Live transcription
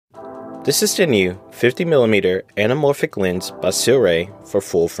This is the new 50mm anamorphic lens by Suiri for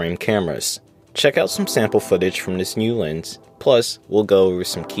full-frame cameras. Check out some sample footage from this new lens, plus we'll go over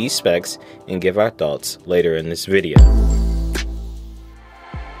some key specs and give our thoughts later in this video.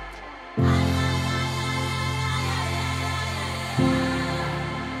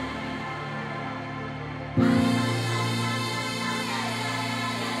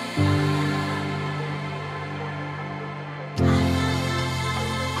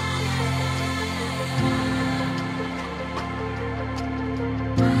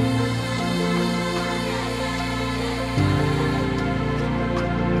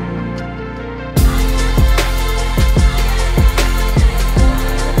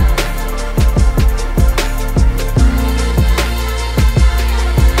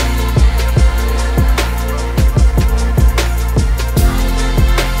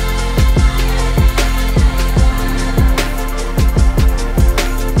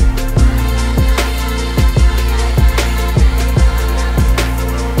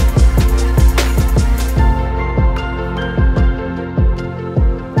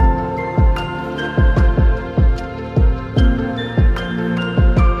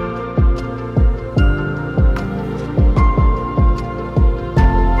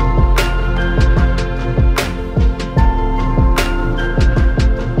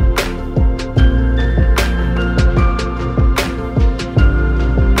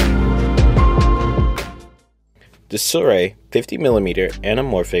 The Sirui 50mm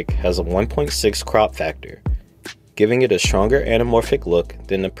anamorphic has a 1.6 crop factor, giving it a stronger anamorphic look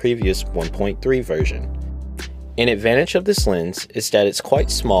than the previous 1.3 version. An advantage of this lens is that it's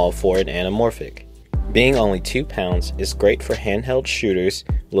quite small for an anamorphic. Being only 2 pounds is great for handheld shooters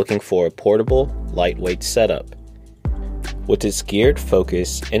looking for a portable, lightweight setup. With its geared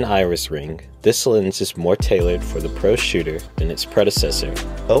focus and iris ring, this lens is more tailored for the pro shooter than its predecessor.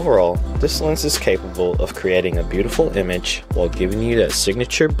 Overall, this lens is capable of creating a beautiful image while giving you that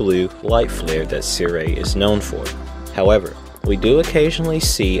signature blue light flare that Suiri is known for. However, we do occasionally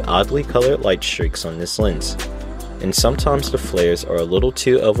see oddly colored light streaks on this lens, and sometimes the flares are a little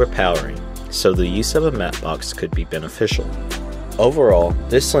too overpowering, so the use of a matte box could be beneficial. Overall,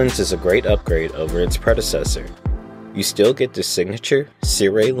 this lens is a great upgrade over its predecessor. You still get the signature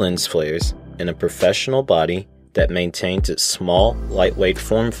Suiri lens flares in a professional body that maintains its small, lightweight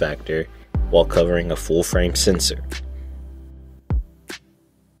form factor while covering a full-frame sensor.